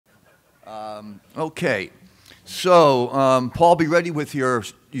Okay, so Paul, be ready with your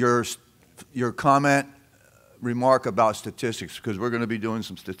comment, remark about statistics, because we're going to be doing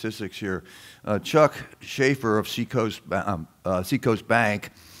some statistics here. Chuck Schaffer of Seacoast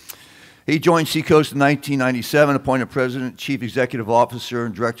Bank. He joined Seacoast in 1997, appointed president, chief executive officer,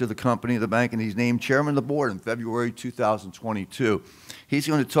 and director of the company, the bank, and he's named chairman of the board in February 2022. He's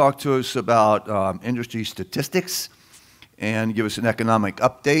going to talk to us about industry statistics and give us an economic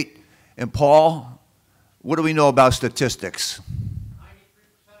update. And Paul, what do we know about statistics? 93%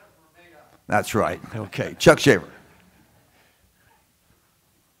 of them are made up. That's right. Okay. Chuck Schaffer.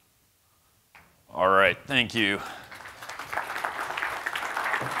 All right. Thank you.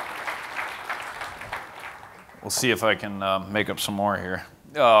 We'll see if I can make up some more here.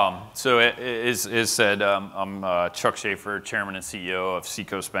 So as said, I'm Chuck Schaffer, Chairman and CEO of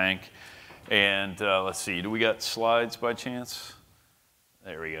Seacoast Bank. And let's see, do we got slides by chance?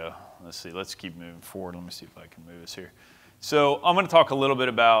 There we go. Let's see, let's keep moving forward. Let me see if I can move us here. So I'm going to talk a little bit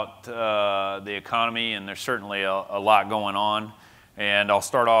about the economy, and there's certainly a lot going on. And I'll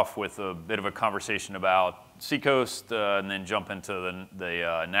start off with a bit of a conversation about Seacoast, and then jump into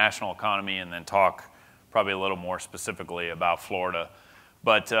the national economy, and then talk probably a little more specifically about Florida.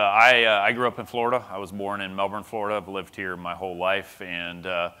 But I grew up in Florida. I was born in Melbourne, Florida. I've lived here my whole life, and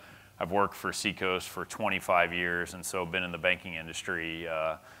I've worked for Seacoast for 25 years, and so been in the banking industry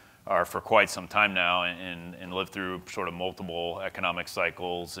for quite some time now, and lived through sort of multiple economic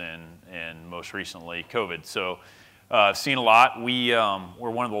cycles, and most recently COVID. So I've seen a lot.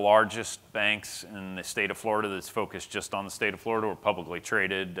 We're one of the largest banks in the state of Florida that's focused just on the state of Florida. We're publicly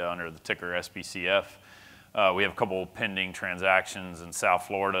traded under the ticker SBCF. We have a couple of pending transactions in South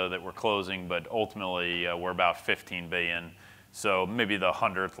Florida that we're closing, but ultimately we're about $15 billion. So maybe the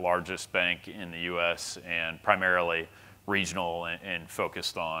 100th largest bank in the U.S. and primarily regional and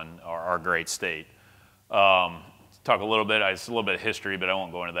focused on our great state. Talk a little bit, it's a little bit of history, but I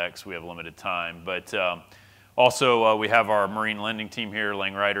won't go into that because we have limited time. But also we have our marine lending team here,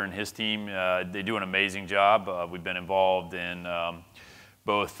 Lang Ryder and his team. They do an amazing job. We've been involved in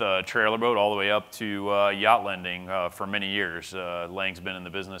both trailer boat all the way up to yacht lending for many years. Lang's been in the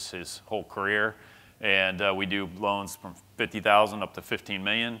business his whole career. And we do loans from $50,000 up to $15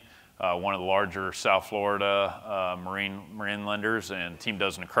 million. One of the larger South Florida marine lenders, and the team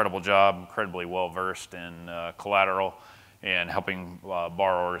does an incredible job, incredibly well-versed in collateral and helping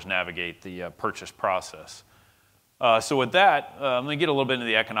borrowers navigate the purchase process. So with that, let me get a little bit into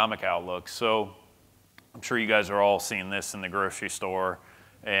the economic outlook. So I'm sure you guys are all seeing this in the grocery store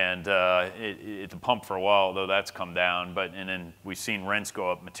and at the pump for a while, although that's come down. And then we've seen rents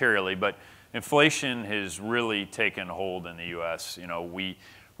go up materially. But inflation has really taken hold in the U.S. You know, we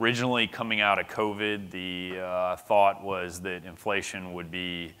originally coming out of COVID, the thought was that inflation would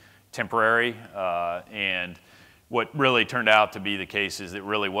be temporary, and what really turned out to be the case is it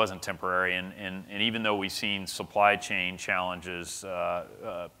really wasn't temporary. And even though we've seen supply chain challenges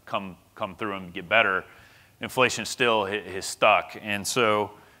come through and get better, inflation still has stuck. And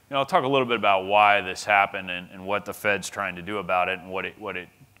so, you know, I'll talk a little bit about why this happened and what the Fed's trying to do about it and what it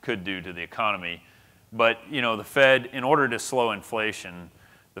could do to the economy. But, you know, the Fed, in order to slow inflation,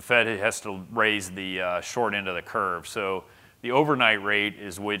 the Fed has to raise the short end of the curve. So the overnight rate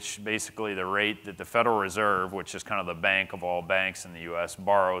is basically the rate that the Federal Reserve, which is kind of the bank of all banks in the U.S.,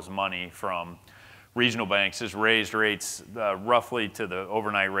 borrows money from regional banks, has raised rates roughly to the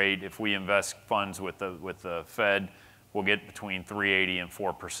overnight rate. If we invest funds with the Fed, we'll get between 3.80 and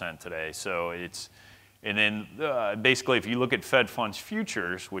 4% today. So and then basically if you look at Fed funds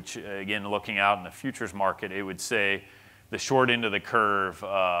futures, which again, looking out in the futures market, it would say the short end of the curve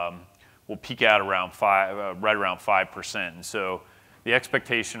will peak out around right around 5%. And so the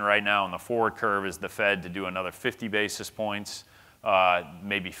expectation right now on the forward curve is the Fed to do another 50 basis points,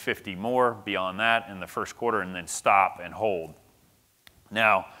 maybe 50 more beyond that in the first quarter, and then stop and hold.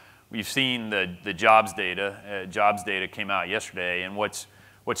 Now, we've seen the jobs data. Jobs data came out yesterday, and what's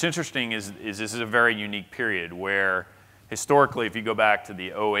interesting is this is a very unique period where historically, if you go back to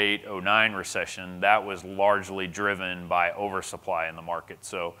the 08, 09 recession, that was largely driven by oversupply in the market.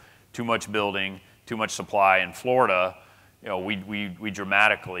 So too much building, too much supply in Florida. You know, we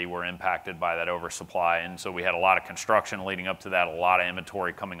dramatically were impacted by that oversupply, and so we had a lot of construction leading up to that, a lot of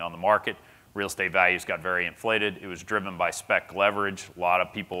inventory coming on the market. Real estate values got very inflated. It was driven by spec leverage, a lot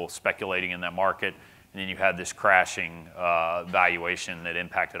of people speculating in that market, and then you had this crashing valuation that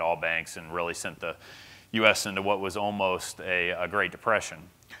impacted all banks and really sent the U.S. into what was almost a Great Depression.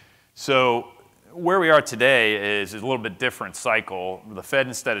 So where we are today is a little bit different cycle. The Fed,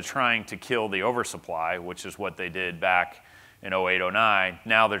 instead of trying to kill the oversupply, which is what they did back in 08, 09.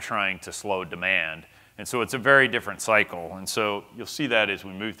 Now they're trying to slow demand. And so it's a very different cycle. And so you'll see that as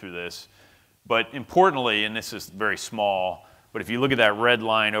we move through this. But importantly, and this is very small, but if you look at that red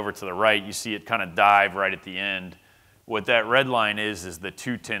line over to the right, you see it kind of dive right at the end. What that red line is the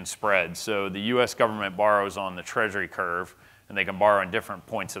 2-10 spread. So the U.S. government borrows on the Treasury curve, and they can borrow on different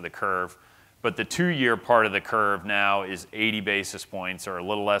points of the curve. But the 2-year part of the curve now is 80 basis points, or a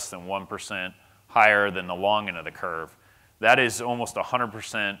little less than 1% higher than the long end of the curve. That is almost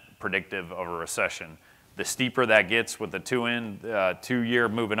 100% predictive of a recession. The steeper that gets with the 2-year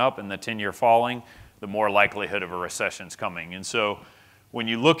moving up and the 10-year falling, the more likelihood of a recession's coming. And so when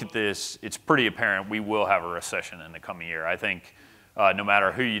you look at this, it's pretty apparent we will have a recession in the coming year. I think no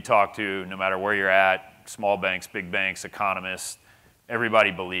matter who you talk to, no matter where you're at, small banks, big banks, economists,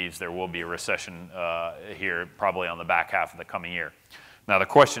 everybody believes there will be a recession here probably on the back half of the coming year. Now the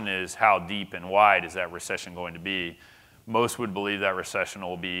question is, how deep and wide is that recession going to be? Most would believe that recession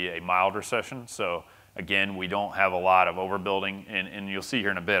will be a mild recession. So again, we don't have a lot of overbuilding, and you'll see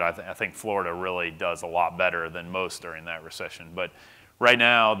here in a bit, I think Florida really does a lot better than most during that recession. But right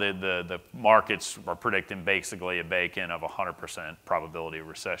now, the markets are predicting basically a bake-in of 100% probability of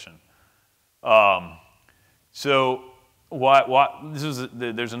recession. So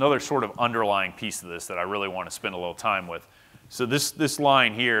there's another sort of underlying piece of this that I really want to spend a little time with. So this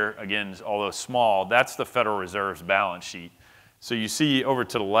line here, again, although small, that's the Federal Reserve's balance sheet. So you see over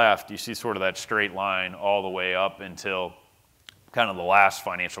to the left, you see sort of that straight line all the way up until kind of the last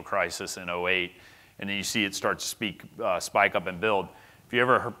financial crisis in 08, and then you see it start to spike up and build. If you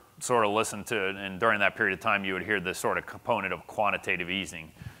ever sort of listen to it, and during that period of time, you would hear this sort of component of quantitative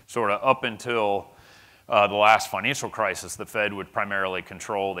easing. Sort of up until the last financial crisis, the Fed would primarily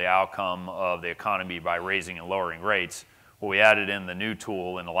control the outcome of the economy by raising and lowering rates. Well, we added in the new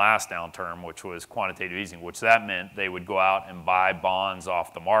tool in the last downturn, which was quantitative easing, which that meant they would go out and buy bonds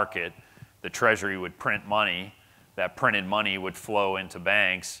off the market. The Treasury would print money. That printed money would flow into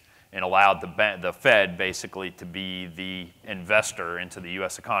banks and allowed the Fed basically to be the investor into the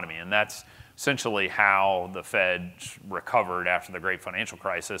U.S. economy. And that's essentially how the Fed recovered after the great financial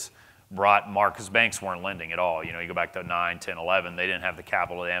crisis. Because banks weren't lending at all. You know, you go back to 9, 10, 11, they didn't have the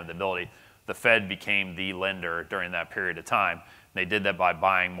capital, they didn't have the ability. The Fed became the lender during that period of time. They did that by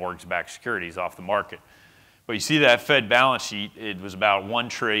buying mortgage-backed securities off the market. But you see that Fed balance sheet, it was about $1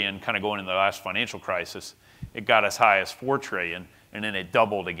 trillion kind of going into the last financial crisis. It got as high as $4 trillion, and then it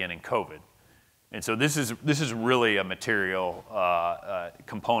doubled again in COVID. And so this is really a material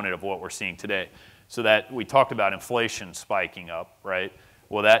component of what we're seeing today. So that we talked about inflation spiking up, right?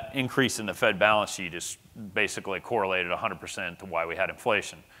 Well, that increase in the Fed balance sheet is basically correlated 100% to why we had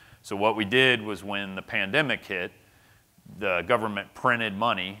inflation. So what we did was when the pandemic hit, the government printed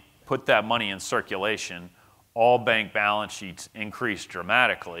money, put that money in circulation, all bank balance sheets increased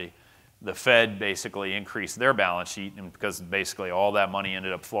dramatically. The Fed basically increased their balance sheet, and because basically all that money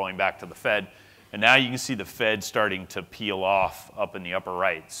ended up flowing back to the Fed. And now you can see the Fed starting to peel off up in the upper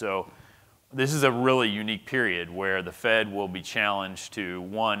right. So this is a really unique period where the Fed will be challenged to,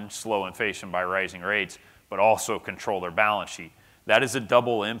 one, slow inflation by rising rates, but also control their balance sheet. That is a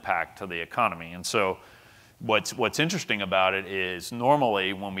double impact to the economy. And so what's interesting about it is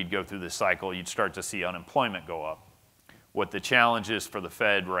normally when we'd go through this cycle, you'd start to see unemployment go up. What the challenge is for the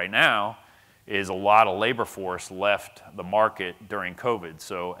Fed right now is a lot of labor force left the market during COVID.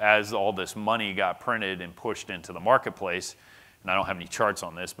 So as all this money got printed and pushed into the marketplace, and I don't have any charts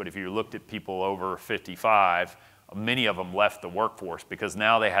on this, but if you looked at people over 55, many of them left the workforce because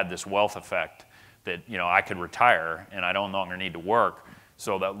now they had this wealth effect that, you know, I could retire and I no longer need to work.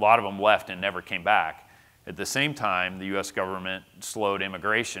 So that a lot of them left and never came back. At the same time, the U.S. government slowed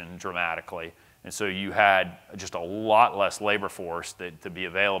immigration dramatically. And so you had just a lot less labor force to be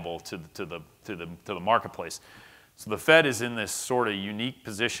available to the marketplace. So the Fed is in this sort of unique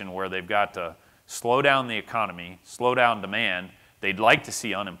position where they've got to slow down the economy, slow down demand. They'd like to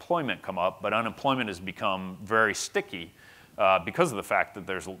see unemployment come up, but unemployment has become very sticky because of the fact that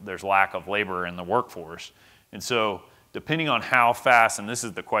there's lack of labor in the workforce. And so depending on how fast, and this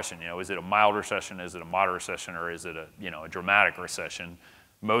is the question, you know, is it a mild recession, is it a moderate recession, or is it a dramatic recession?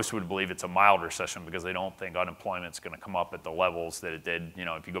 Most would believe it's a mild recession because they don't think unemployment's going to come up at the levels that it did. You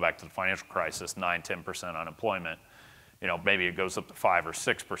know, if you go back to the financial crisis, 9, 10% unemployment, you know, maybe it goes up to 5 or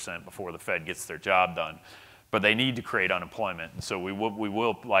 6% before the Fed gets their job done. But they need to create unemployment, and so we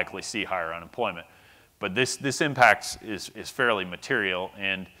will likely see higher unemployment. But this impact is fairly material,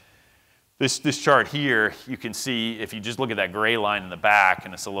 and this chart here, you can see, if you just look at that gray line in the back,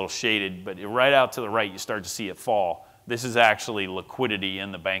 and it's a little shaded, but right out to the right, you start to see it fall. This is actually liquidity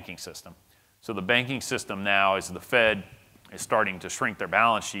in the banking system. So the banking system now, as the Fed is starting to shrink their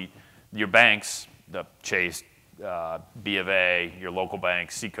balance sheet, your banks, the Chase, B of A, your local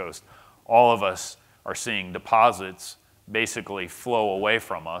banks, Seacoast, all of us are seeing deposits basically flow away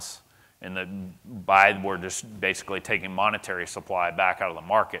from us, and we're just basically taking monetary supply back out of the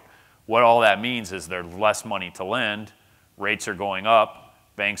market. What all that means is there's less money to lend, rates are going up,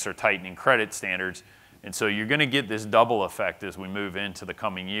 banks are tightening credit standards, and so you're going to get this double effect as we move into the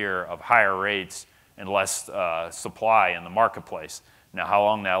coming year of higher rates and less supply in the marketplace. Now, how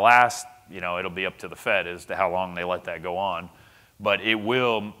long that lasts, it'll be up to the Fed as to how long they let that go on, but it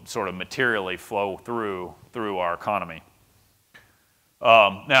will sort of materially flow through our economy.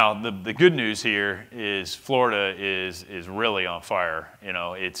 Now, the good news here is Florida is really on fire.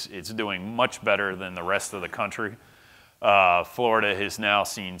 It's doing much better than the rest of the country. Florida has now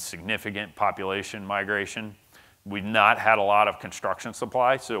seen significant population migration. We've not had a lot of construction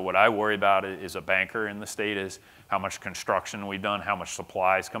supply, so what I worry about as a banker in the state is how much construction we've done, how much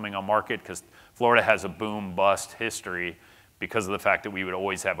supply is coming on market, because Florida has a boom-bust history because of the fact that we would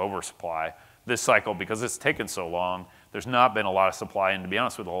always have oversupply. This cycle, because it's taken so long, there's not been a lot of supply, and to be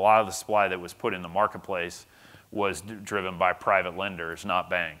honest with you, a lot of the supply that was put in the marketplace was driven by private lenders, not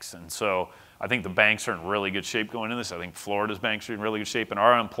banks. And so I think the banks are in really good shape going into this. I think Florida's banks are in really good shape, and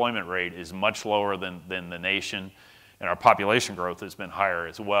our unemployment rate is much lower than the nation, and our population growth has been higher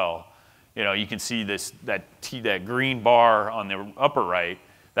as well. You can see that green bar on the upper right,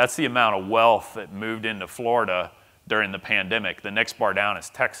 that's the amount of wealth that moved into Florida during the pandemic. The next bar down is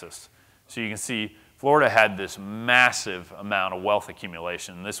Texas. So you can see Florida had this massive amount of wealth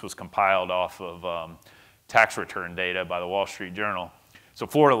accumulation. This was compiled off of tax return data by the Wall Street Journal. So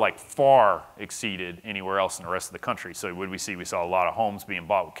Florida far exceeded anywhere else in the rest of the country. So what did we see? We saw a lot of homes being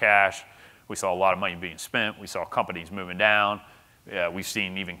bought with cash. We saw a lot of money being spent. We saw companies moving down. We've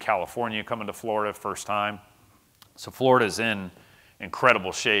seen even California coming to Florida first time. So Florida's in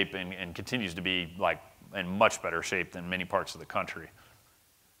incredible shape and continues to be in much better shape than many parts of the country.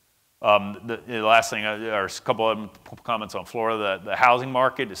 The last thing, there's a couple of comments on Florida. The housing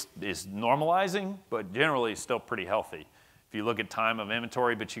market is normalizing, but generally still pretty healthy. If you look at time of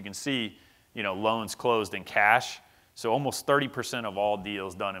inventory, but you can see, loans closed in cash. So almost 30% of all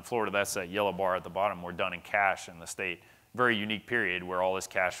deals done in Florida, that's that yellow bar at the bottom, were done in cash in the state. Very unique period where all this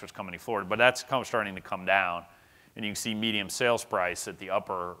cash was coming to Florida, but that's starting to come down. And you can see medium sales price at the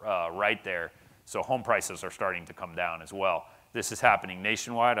upper right there. So home prices are starting to come down as well. This is happening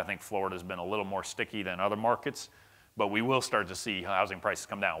nationwide. I think Florida's been a little more sticky than other markets, but we will start to see housing prices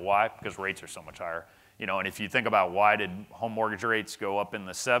come down. Why? Because rates are so much higher. And if you think about why did home mortgage rates go up in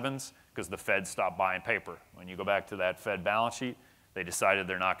the 7s? Because the Fed stopped buying paper. When you go back to that Fed balance sheet, they decided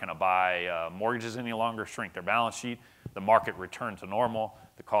they're not going to buy mortgages any longer, shrink their balance sheet. The market returned to normal.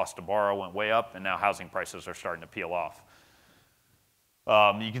 The cost to borrow went way up, and now housing prices are starting to peel off.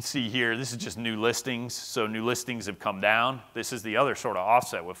 You can see here, this is just new listings. So new listings have come down. This is the other sort of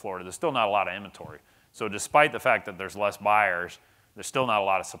offset with Florida. There's still not a lot of inventory. So despite the fact that there's less buyers, there's still not a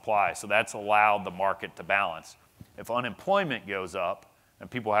lot of supply. So that's allowed the market to balance. If unemployment goes up and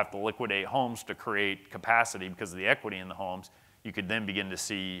people have to liquidate homes to create capacity because of the equity in the homes, you could then begin to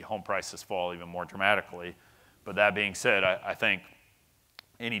see home prices fall even more dramatically. But that being said, I think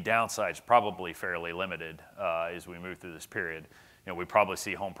any downside is probably fairly limited as we move through this period. We probably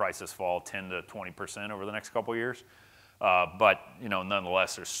see home prices fall 10 to 20% over the next couple of years. But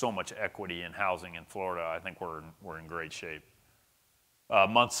nonetheless, there's so much equity in housing in Florida. I think we're in great shape.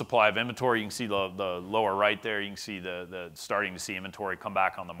 Month supply of inventory, you can see the lower right there. You can see the starting to see inventory come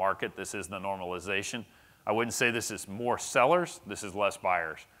back on the market. This is the normalization. I wouldn't say this is more sellers. This is less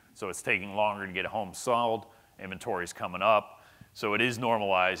buyers. So it's taking longer to get a home sold. Inventory's coming up. So it is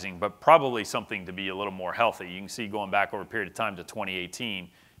normalizing, but probably something to be a little more healthy. You can see going back over a period of time to 2018,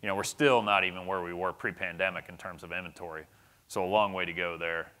 we're still not even where we were pre-pandemic in terms of inventory. So a long way to go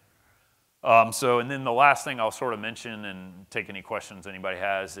there. And then the last thing I'll sort of mention and take any questions anybody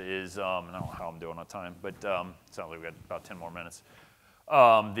has is, I don't know how I'm doing on time, but it sounds like we've got about 10 more minutes.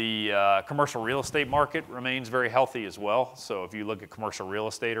 The commercial real estate market remains very healthy as well. So if you look at commercial real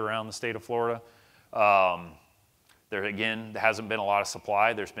estate around the state of Florida, there again hasn't been a lot of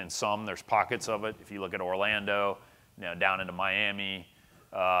supply. There's been some, there's pockets of it. If you look at Orlando, down into Miami,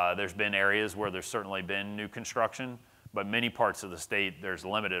 there's been areas where there's certainly been new construction, but many parts of the state there's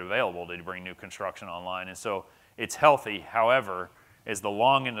limited availability to bring new construction online. And so it's healthy. However, as the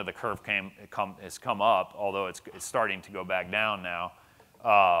long end of the curve has come up, although it's starting to go back down now,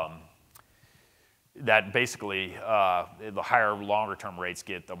 that basically the higher longer term rates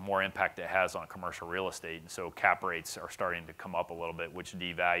get, the more impact it has on commercial real estate. And so cap rates are starting to come up a little bit, which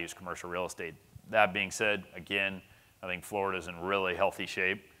devalues commercial real estate. That being said, again, I think Florida's in really healthy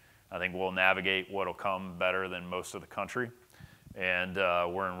shape. I think we'll navigate what'll come better than most of the country. And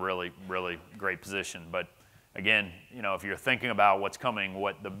we're in really, really great position. But again, you know, if you're thinking about what's coming,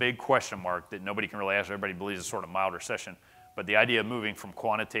 what the big question mark that nobody can really answer, everybody believes is sort of mild recession. But the idea of moving from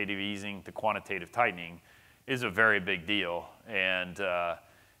quantitative easing to quantitative tightening is a very big deal. And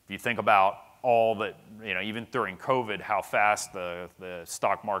if you think about all that, you know, even during COVID, how fast the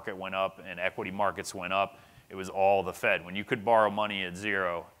stock market went up and equity markets went up, it was all the Fed. When you could borrow money at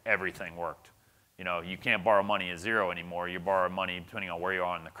zero, everything worked. You know, you can't borrow money at zero anymore. You borrow money, depending on where you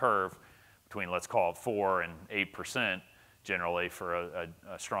are on the curve, between, let's call it 4 and 8% generally for a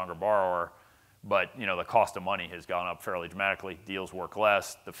stronger borrower. But, you know, the cost of money has gone up fairly dramatically. Deals work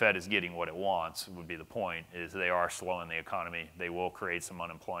less. The Fed is getting what it wants, would be the point, is they are slowing the economy. They will create some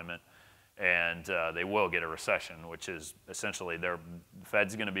unemployment, and they will get a recession, which is essentially the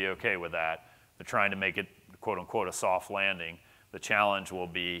Fed's going to be okay with that. They're trying to make it, quote unquote, a soft landing. The challenge will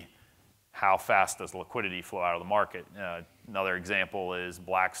be how fast does liquidity flow out of the market. Another example is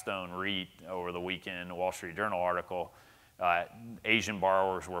Blackstone REIT over the weekend, a Wall Street Journal article. Asian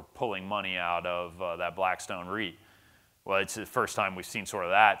borrowers were pulling money out of that Blackstone REIT. Well, it's the first time we've seen sort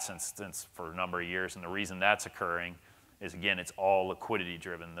of that since for a number of years, and the reason that's occurring is, again, it's all liquidity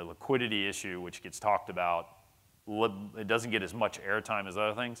driven. The liquidity issue, which gets talked about, it doesn't get as much airtime as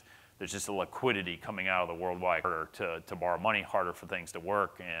other things. There's just a liquidity coming out of the worldwide, harder to borrow money, harder for things to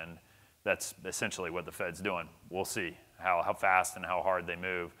work, and that's essentially what the Fed's doing. We'll see how fast and how hard they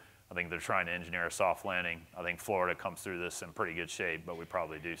move. I think they're trying to engineer a soft landing. I think Florida comes through this in pretty good shape, but we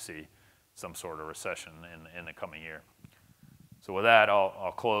probably do see some sort of recession in the coming year. So with that,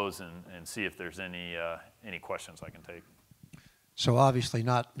 I'll close and see if there's any questions I can take. So obviously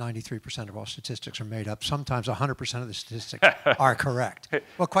not 93% of all statistics are made up. Sometimes 100% of the statistics are correct.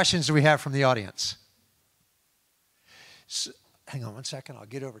 What questions do we have from the audience? So, hang on one second, I'll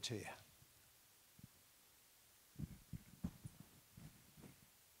get over to you.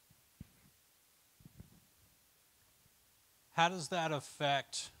 How does that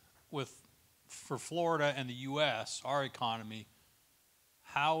affect for Florida and the U.S., our economy?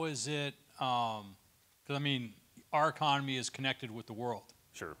 How is it, because I mean, our economy is connected with the world.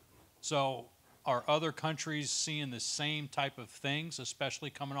 Sure. So are other countries seeing the same type of things, especially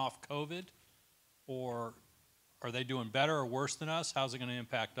coming off COVID? Or are they doing better or worse than us? How's it going to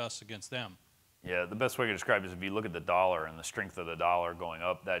impact us against them? Yeah, the best way to describe it is if you look at the dollar and the strength of the dollar going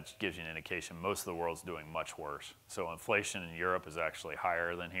up, that gives you an indication most of the world's doing much worse. So inflation in Europe is actually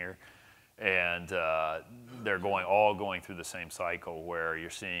higher than here. And they're all going through the same cycle where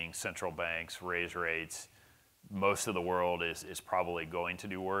you're seeing central banks raise rates. Most of the world is probably going to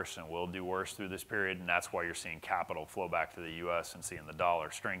do worse and will do worse through this period, and that's why you're seeing capital flow back to the U.S. and seeing the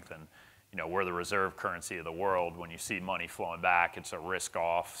dollar strengthen. You know, we're the reserve currency of the world. When you see money flowing back, it's a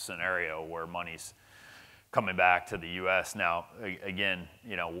risk-off scenario where money's coming back to the U.S. Now, again,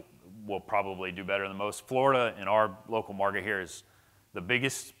 you know, we'll probably do better than most. Florida, in our local market here, is the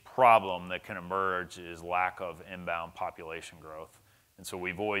biggest problem that can emerge is lack of inbound population growth. And so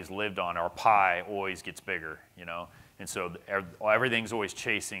we've always lived on our pie always gets bigger, you know. And so everything's always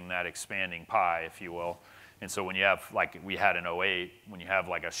chasing that expanding pie, if you will. And so when you have, like we had in 2008, when you have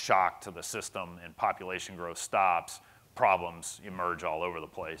like a shock to the system and population growth stops, problems emerge all over the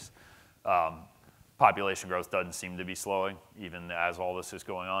place. Population growth doesn't seem to be slowing, even as all this is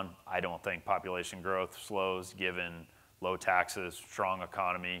going on. I don't think population growth slows, given low taxes, strong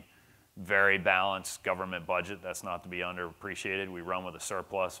economy, very balanced government budget. That's not to be underappreciated. We run with a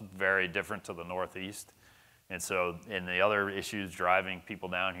surplus, very different to the Northeast. And so, and the other issues driving people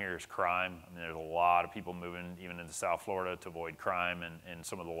down here is crime. I mean, there's a lot of people moving even into South Florida to avoid crime in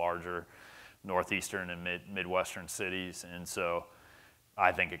some of the larger northeastern and midwestern cities. And so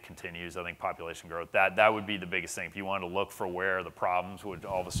I think it continues. I think population growth, that would be the biggest thing. If you wanted to look for where the problems would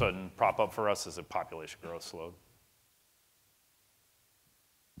all of a sudden prop up for us, is if population growth slowed.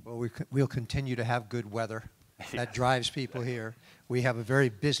 Well, we'll continue to have good weather. That drives people here. We have a very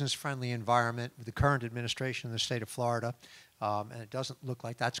business-friendly environment with the current administration in the state of Florida, and it doesn't look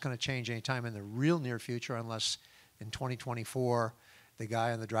like that's going to change anytime in the real near future unless in 2024 the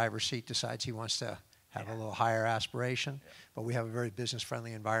guy in the driver's seat decides he wants to have a little higher aspiration. But we have a very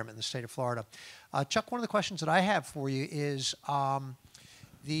business-friendly environment in the state of Florida. Chuck, one of the questions that I have for you is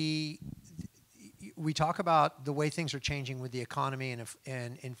we talk about the way things are changing with the economy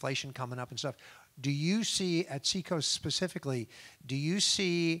and inflation coming up and stuff. Do you see, at Seacoast specifically, do you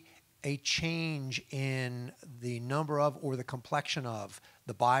see a change in the number of or the complexion of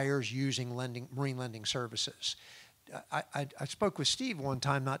the buyers using marine lending services? I spoke with Steve one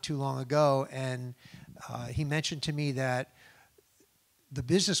time not too long ago, and he mentioned to me that the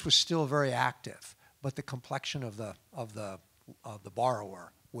business was still very active, but the complexion of the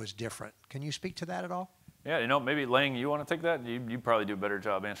borrower was different. Can you speak to that at all? Yeah, maybe Lang, you want to take that? You probably do a better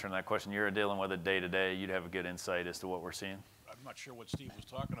job answering that question. You're dealing with it day to day. You'd have a good insight as to what we're seeing. I'm not sure what Steve was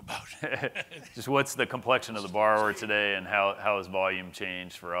talking about. Just what's the complexion of the borrower today, and how has volume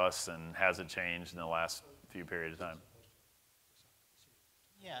changed for us, and has it changed in the last few periods of time?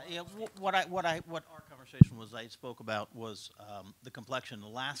 Yeah. What our conversation was, I spoke about was the complexion. The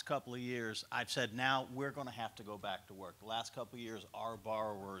last couple of years, I've said now we're going to have to go back to work. The last couple of years, our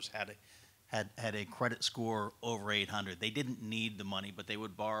borrowers had a credit score over 800. They didn't need the money, but they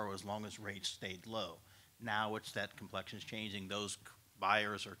would borrow as long as rates stayed low. Now it's that complexion is changing. Those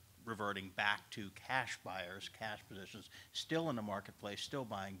buyers are reverting back to cash buyers, cash positions, still in the marketplace, still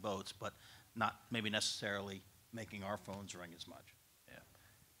buying boats, but not maybe necessarily making our phones ring as much.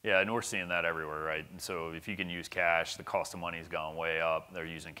 Yeah, and we're seeing that everywhere, right? And so if you can use cash, the cost of money has gone way up. They're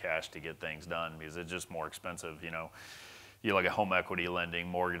using cash to get things done because it's just more expensive. You look at home equity lending,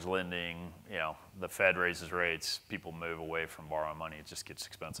 mortgage lending, the Fed raises rates, people move away from borrowing money. It just gets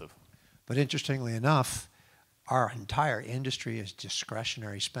expensive. But interestingly enough, our entire industry is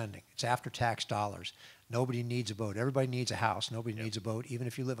discretionary spending. It's after-tax dollars. Nobody needs a boat. Everybody needs a house. Nobody needs a boat. Even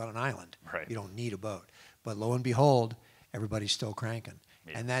if you live on an island, you don't need a boat. But lo and behold, everybody's still cranking.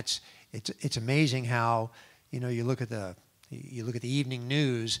 Yeah. And it's amazing how, you look at the evening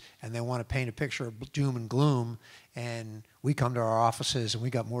news and they want to paint a picture of doom and gloom, and we come to our offices and we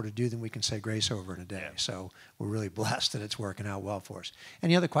got more to do than we can say grace over in a day. Yeah. So we're really blessed that it's working out well for us.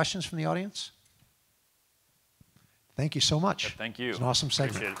 Any other questions from the audience? Thank you so much. Yeah, thank you. It's an awesome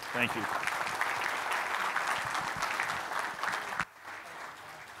segment. Appreciate it. Thank you.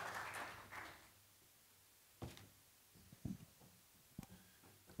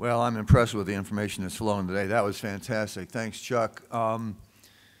 Well, I'm impressed with the information that's flowing today. That was fantastic. Thanks, Chuck. Aren't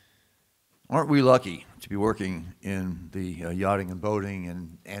we lucky to be working in the yachting and boating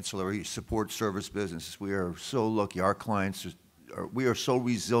and ancillary support service business? We are so lucky. Our clients, we are so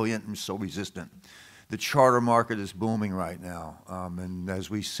resilient and so resistant. The charter market is booming right now. And as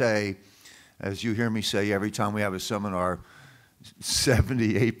we say, as you hear me say every time we have a seminar,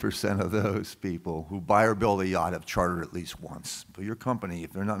 78% of those people who buy or build a yacht have chartered at least once. But your company,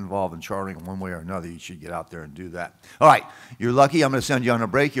 if they're not involved in chartering in one way or another, you should get out there and do that. All right, you're lucky. I'm going to send you on a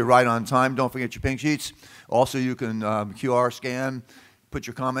break. You're right on time. Don't forget your pink sheets. Also, you can QR scan, put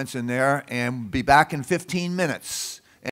your comments in there, and be back in 15 minutes.